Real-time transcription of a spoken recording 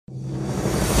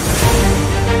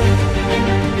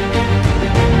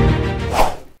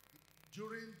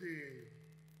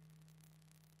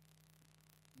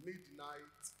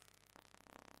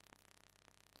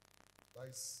that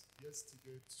is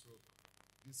yesterday to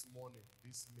this morning,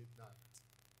 this midnight,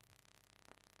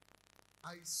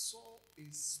 I saw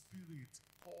a spirit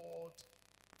called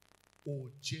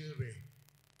Ojere.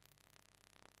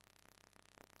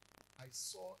 I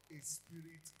saw a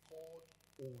spirit called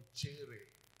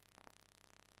Ojere.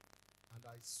 And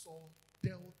I saw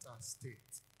Delta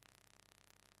State.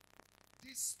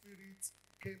 This spirit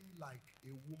came like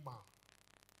a woman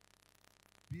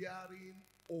bearing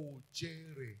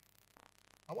Ojere.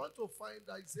 I want to find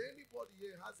out, is anybody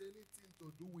here has anything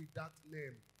to do with that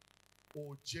name,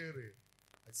 Ojere?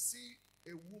 I see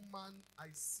a woman,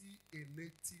 I see a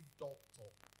native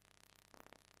doctor.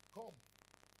 Come.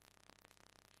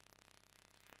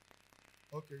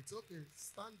 Okay, it's okay.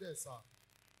 Stand there, sir.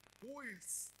 Who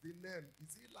is the name?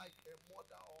 Is he like a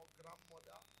mother or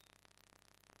grandmother?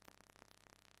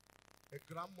 A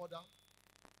grandmother?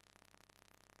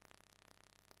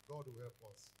 God will help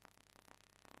us.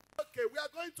 Okay, we are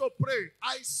going to pray.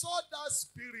 I saw that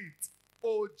spirit,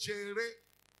 Ojere.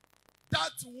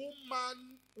 That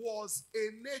woman was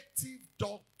a native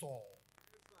doctor.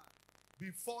 Yes,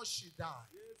 before she died.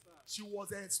 Yes, she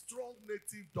was a strong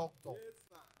native doctor.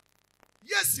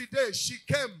 Yes, yesterday she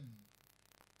came.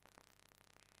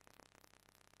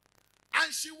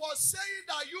 And she was saying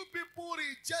that you people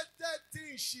rejected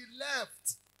things. She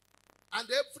left. And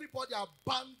everybody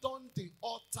abandoned the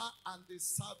altar and the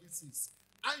services.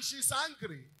 And she's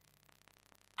angry.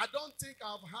 I don't think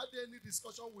I've had any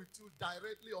discussion with you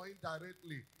directly or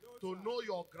indirectly to know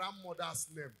your grandmother's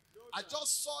name. I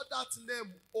just saw that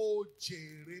name,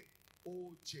 Ojere.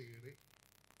 Ojere.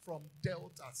 From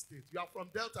Delta State. You are from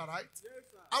Delta, right? Yes, sir.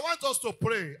 I want us to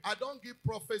pray. I don't give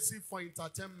prophecy for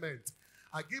entertainment.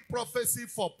 I give prophecy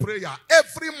for prayer.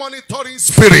 Every monitoring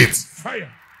spirit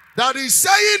fire that is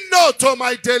saying no to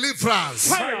my deliverance.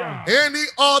 Fire. Any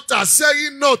altar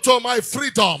saying no to my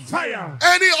freedom. Fire.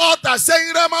 Any altar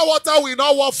saying RHEMA water will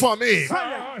not work for me.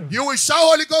 Fire. You will shout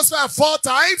Holy Ghost fire 4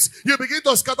 times. You begin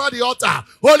to scatter the altar.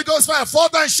 Holy Ghost fire 4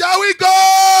 times. Shall we go?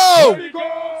 Holy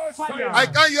Ghost fire. I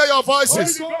can't hear your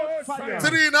voices. Holy Ghost fire.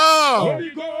 3 now.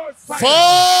 Holy Ghost fire. 4.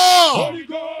 Holy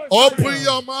Ghost open fire.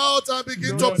 Your mouth and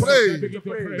begin to pray.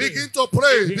 Begin to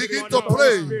pray. Begin to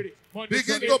pray.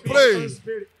 Begin to pray.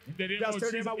 Every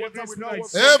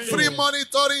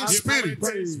monitoring spirit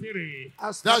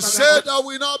that said I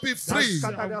will not be free,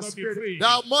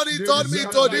 that monitored me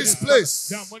to this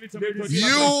place,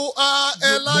 you are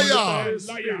a liar.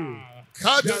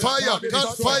 Catch fire,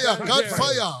 catch fire, catch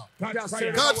fire. Catch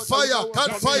fire,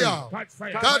 catch fire. Catch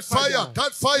fire,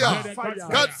 catch fire.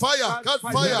 Catch fire, catch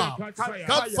fire.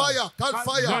 Catch fire, catch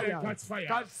fire.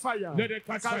 Catch fire. Let it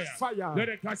catch fire. Let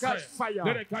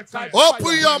it catch fire.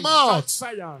 Open your mouth.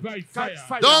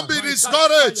 Don't be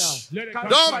discouraged.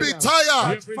 Don't be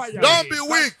tired. Don't be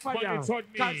weak.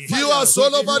 Viewers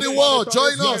all over the world,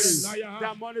 join us.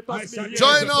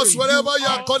 Join us wherever you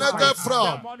are connected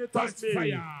from.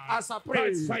 As I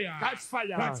pray, catch fire,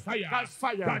 catch fire, catch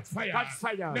fire, catch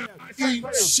fire. In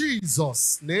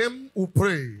Jesus' name we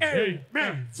pray.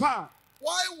 Amen.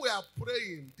 While we are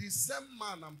praying, the same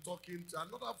man I'm talking to,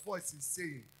 another voice is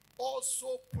saying,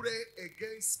 also pray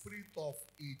against spirit of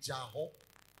Ijaho.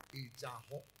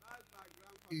 Ijaho.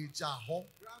 Ijaho.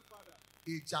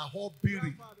 Ijaho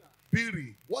Biri.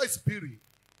 Biri. What is Biri?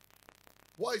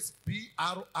 What is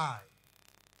B-R-I?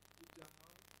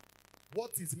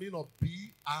 What is the meaning of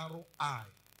B-R-I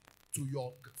to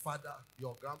your father,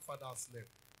 your grandfather's name?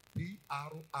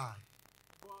 B-R-I.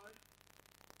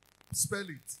 Spell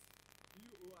it.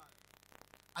 B-O-I.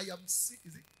 I am sick.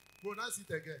 Is it? Pronounce it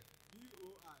again.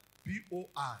 B-O-I. B-O-I.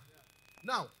 Yeah.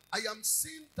 Now, I am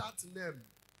seeing that name,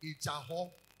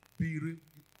 Ijaho Biri.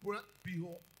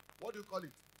 Biho. What do you call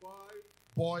it? Boy.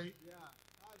 Boy. Yeah.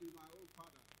 That is my own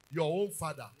father. Your own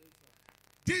father.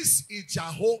 This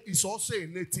Ijaho is also a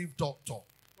native doctor.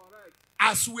 Correct.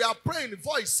 As we are praying, the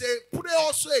voice say, pray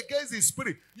also against the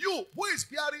spirit. You, who is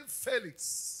bearing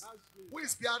Felix? Who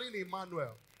is bearing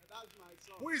Emmanuel? That's my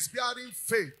son. Who is bearing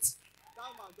Faith?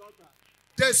 That's my daughter.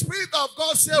 The Spirit of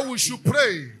God said we should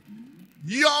pray.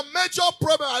 Your major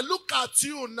problem, I look at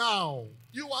you now.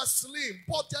 You are slim,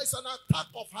 but there is an attack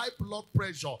of high blood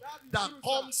pressure that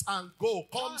comes and go,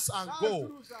 comes and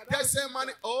go. There's a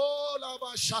man. Oh,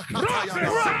 Lava Shakata.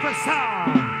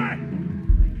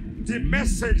 The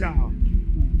messenger.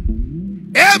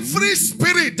 Every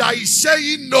spirit that is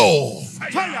saying no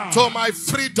to my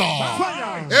freedom,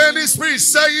 any spirit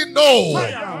saying no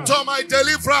to my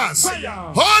deliverance,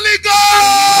 Holy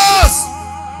Ghost.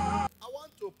 I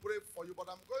want to pray for you, but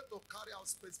I'm going to carry out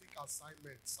specific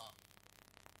assignments, sir.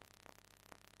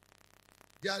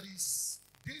 There is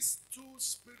these 2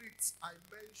 spirits I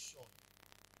mentioned.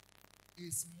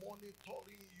 is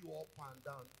monitoring you up and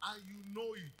down, and you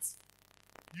know it.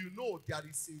 You know there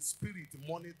is a spirit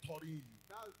monitoring you.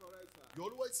 That's correct, sir. You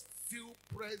always feel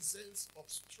presence of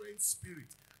strange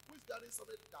spirit. Which there is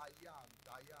something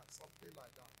Diane, something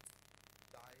like that.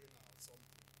 Diana,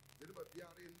 something. They never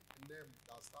bearing a name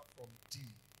that start from D.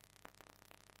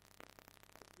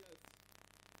 Yes.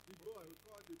 The boy, we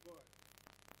call the boy.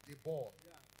 The boy.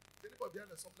 Yeah. They never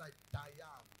bearing something like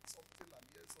Diane, something like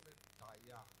something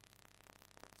Diane.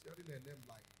 Hearing a name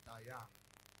like Diane.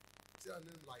 See a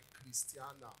name like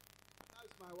Christiana.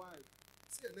 That's my wife.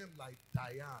 See a name like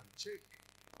Diane. Check.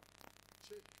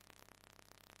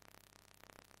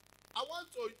 I want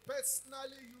to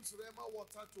personally use RHEMA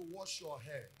water to wash your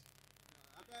head.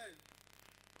 Amen.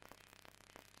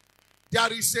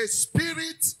 There is a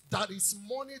spirit that is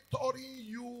monitoring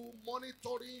you,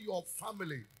 monitoring your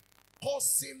family,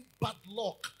 causing bad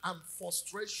luck and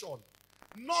frustration.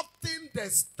 Nothing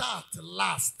that start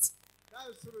last.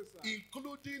 That's true, sir.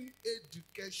 Including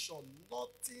education.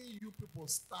 Nothing you people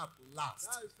start last.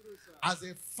 That is true, sir. As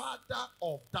a father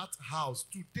of that house,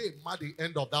 today mark the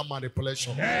end of that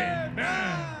manipulation. Amen.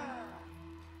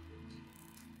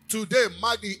 Today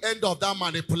mark the end of that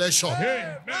manipulation.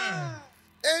 Amen.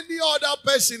 Any other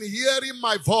person hearing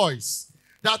my voice,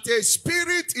 that a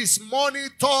spirit is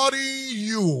monitoring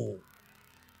you,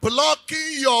 blocking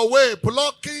your way,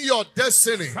 blocking your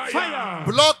destiny, Fire.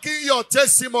 blocking your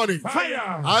testimony.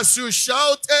 Fire. As you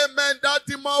shout amen, that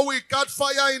demon will catch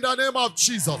fire in the name of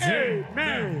Jesus.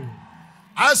 Amen.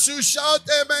 As you shout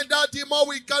amen, that demon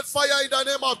will catch fire in the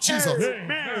name of Jesus.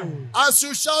 Amen. As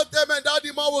you shout amen, that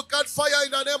demon will catch fire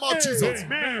in the name of Jesus.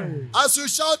 Amen. As you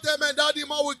shout amen, that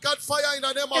demon will catch fire in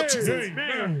the name of Jesus.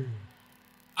 Amen.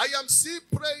 I am still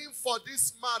praying for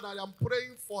this man. I am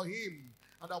praying for him.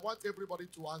 And I want everybody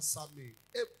to answer me.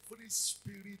 Every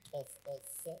spirit of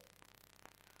offo,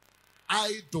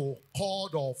 idol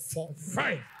called offo,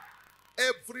 Fire.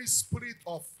 every spirit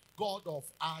of God of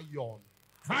iron.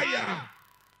 Fire.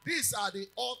 These are the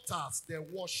altars they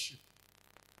worship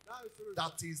That is true,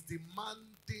 that sir. is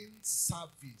demanding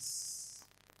service.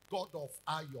 God of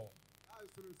iron, That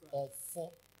is true, sir. offo.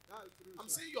 That is true, I'm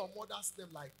sir. saying your mother's name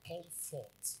like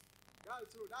comfort. That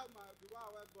is true. That's the one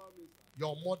who born me, sir.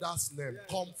 Your mother's name, Yes,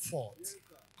 sir. comfort. Yes, sir.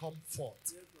 Comfort.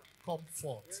 Yes, sir.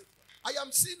 Comfort. Yes, sir. I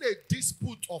am seeing a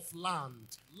dispute of land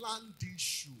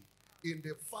issue in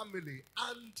the family,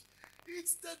 and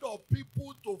instead of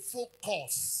people to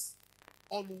focus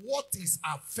on what is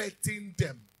affecting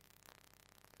them,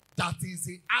 that is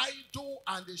the idol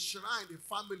and the shrine the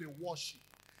family worship,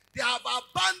 they have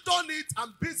abandoned it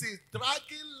and busy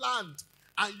dragging land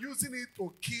and using it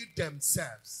to kill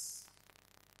themselves.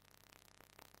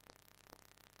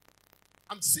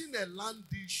 I'm seeing a land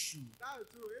issue. That is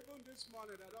true. Even this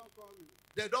morning, they don't call me.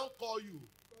 They don't call you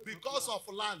because of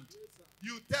land. Yes, sir.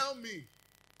 You tell me.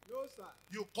 No, sir.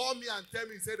 You call me and tell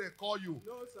me, say they call you.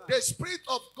 No, sir. The Spirit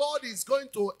of God is going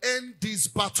to end this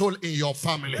battle in your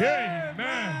family.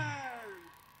 Amen.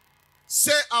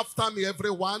 Say after me,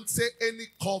 everyone. Say any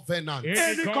covenant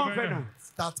Any covenant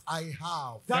that I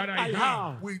have that I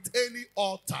have with any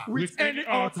altar with any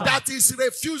altar that is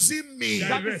refusing me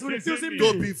that is refusing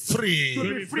to me be free.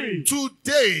 to be free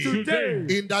Today,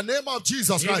 today, in the name of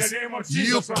Jesus in the Christ, name of you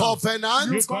Jesus Christ,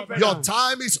 covenant, you covenant, your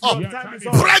time is up. your time is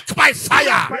up. Break by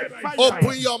fire. Break by fire.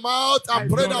 Open your mouth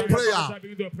and pray that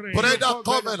prayer. Pray that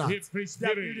covenant. Every That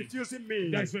spirit is refusing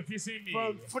me that is refusing me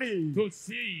from free. to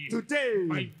see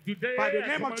Today, today, by the I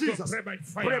name of command to Jesus, pray by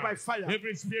fire. pray by fire.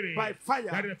 Every spirit By fire.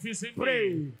 that is refusing Pray.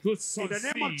 me to In succeed.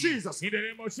 the name of Jesus. In the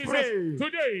name of Jesus. Pray.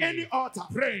 Today, Any altar,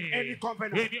 pray. any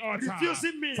covenant, Any altar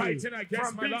refusing me fighting against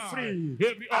from my being life. free.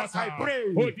 Every As altar I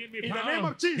pray, holding me in the bound. name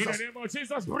of Jesus, In the name of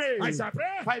Jesus, pray. I shall pray.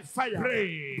 By fire.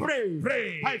 Pray. Pray.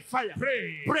 Pray. By fire.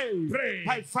 Pray. Pray. Pray.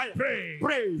 By fire. Pray.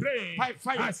 Pray. Pray. By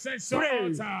fire. Ascension Pray.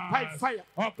 altar. By fire.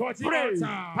 Occultic Pray.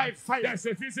 altar. By fire. That's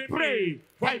refusing Pray. me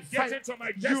By from fire. getting to my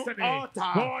You destiny. altar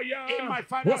Oh, yeah. in my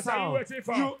father's What are you house. waiting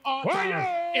for? You altar Oh,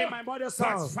 yeah. in my mother's That's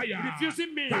house. fire.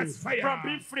 Refusing me That's fire. from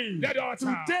being free. That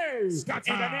altar. Today,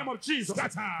 Scatter. in the name of Jesus,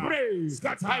 Scatter. pray.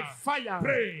 Scatter. By fire.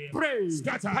 Pray. Pray.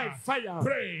 Scatter. By fire.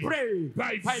 Pray. Pray.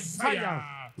 By fire.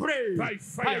 Pray. By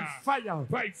fire. By fire.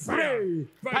 By fire. Pray.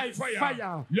 By By fire.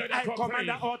 fire. Let the I covenant. command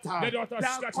the altar. Let the altar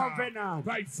That scatter. covenant.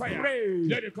 By fire. Pray.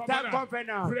 Let the That covenant.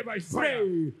 covenant. Pray by fire.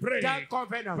 Pray. Pray. That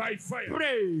covenant. By fire.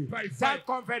 Pray. By fire. That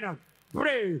covenant.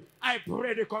 Pray. I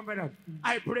pray the covenant.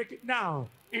 I break it now.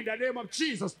 In the name of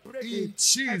Jesus. Break In it.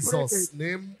 Jesus'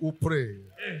 name we pray.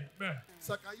 Amen.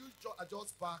 So can you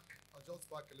adjust back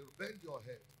a little? Bend your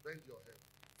head. Bend your head.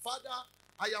 Father,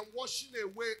 I am washing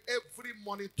away every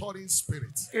monitoring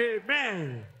spirit.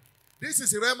 Amen. This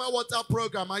is a RHEMA water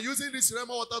program. I'm using this RHEMA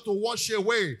water to wash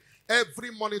away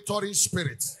every monitoring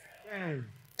spirit. Amen.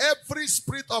 Every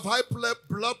spirit of high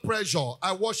blood pressure,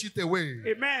 I wash it away.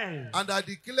 Amen. And I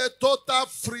declare total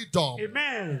freedom.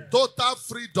 Amen. Total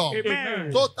freedom.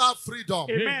 Amen. Total freedom.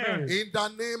 Amen. In the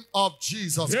name of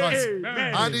Jesus Christ.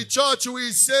 Amen. And the church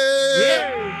will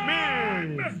say,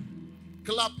 Amen.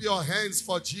 clap your hands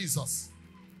for Jesus.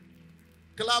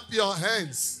 Clap your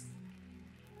hands.